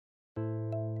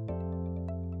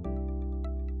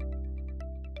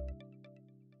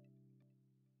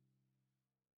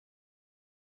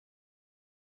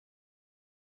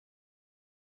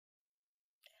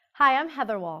Hi, I'm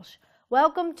Heather Walsh.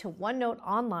 Welcome to OneNote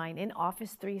Online in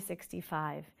Office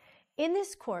 365. In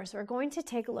this course, we're going to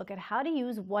take a look at how to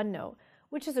use OneNote,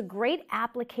 which is a great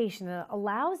application that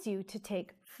allows you to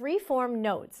take free-form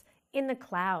notes in the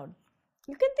cloud.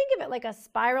 You can think of it like a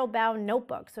spiral-bound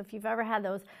notebook. So if you've ever had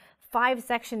those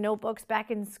 5-section notebooks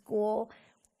back in school,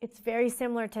 it's very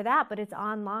similar to that, but it's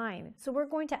online. So we're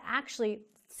going to actually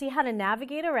see how to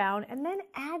navigate around and then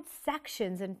add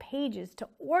sections and pages to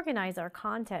organize our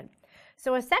content.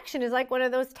 So a section is like one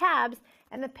of those tabs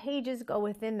and the pages go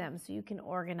within them so you can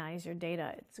organize your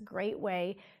data. It's a great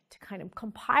way to kind of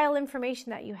compile information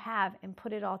that you have and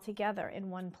put it all together in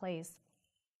one place.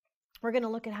 We're going to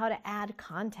look at how to add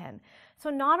content. So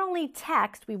not only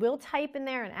text, we will type in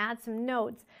there and add some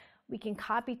notes. We can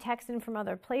copy text in from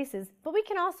other places, but we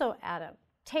can also add a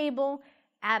table,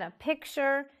 add a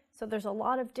picture. So there's a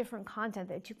lot of different content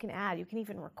that you can add. You can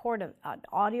even record an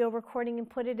audio recording and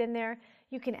put it in there.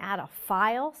 You can add a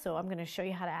file. So I'm going to show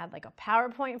you how to add like a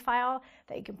PowerPoint file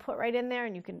that you can put right in there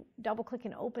and you can double click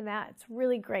and open that. It's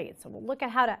really great. So we'll look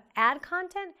at how to add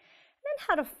content and then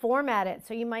how to format it.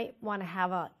 So you might want to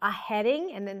have a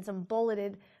heading and then some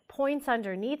bulleted points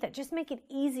underneath that just make it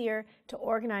easier to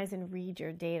organize and read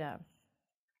your data.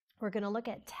 We're going to look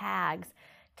at tags.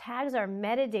 Tags are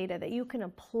metadata that you can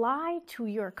apply to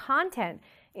your content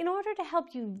in order to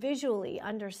help you visually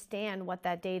understand what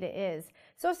that data is.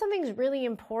 So if something's really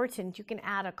important, you can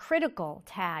add a critical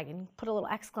tag and put a little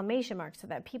exclamation mark so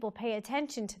that people pay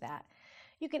attention to that.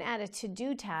 You can add a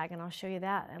to-do tag, and I'll show you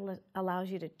that. It allows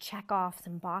you to check off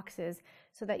some boxes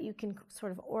so that you can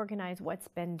sort of organize what's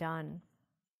been done.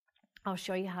 I'll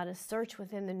show you how to search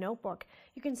within the notebook.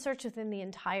 You can search within the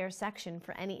entire section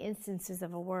for any instances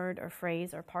of a word or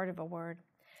phrase or part of a word.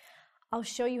 I'll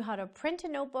show you how to print a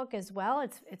notebook as well.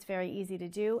 It's very easy to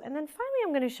do. And then finally,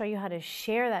 I'm going to show you how to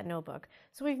share that notebook.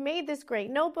 So we've made this great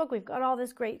notebook. We've got all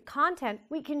this great content.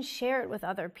 We can share it with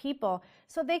other people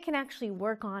so they can actually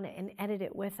work on it and edit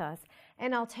it with us.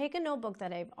 And I'll take a notebook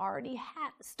that I've already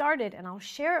started and I'll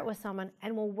share it with someone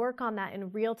and we'll work on that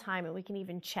in real time and we can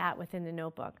even chat within the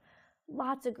notebook.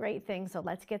 Lots of great things, so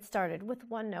let's get started with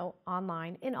OneNote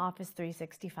Online in Office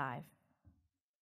 365.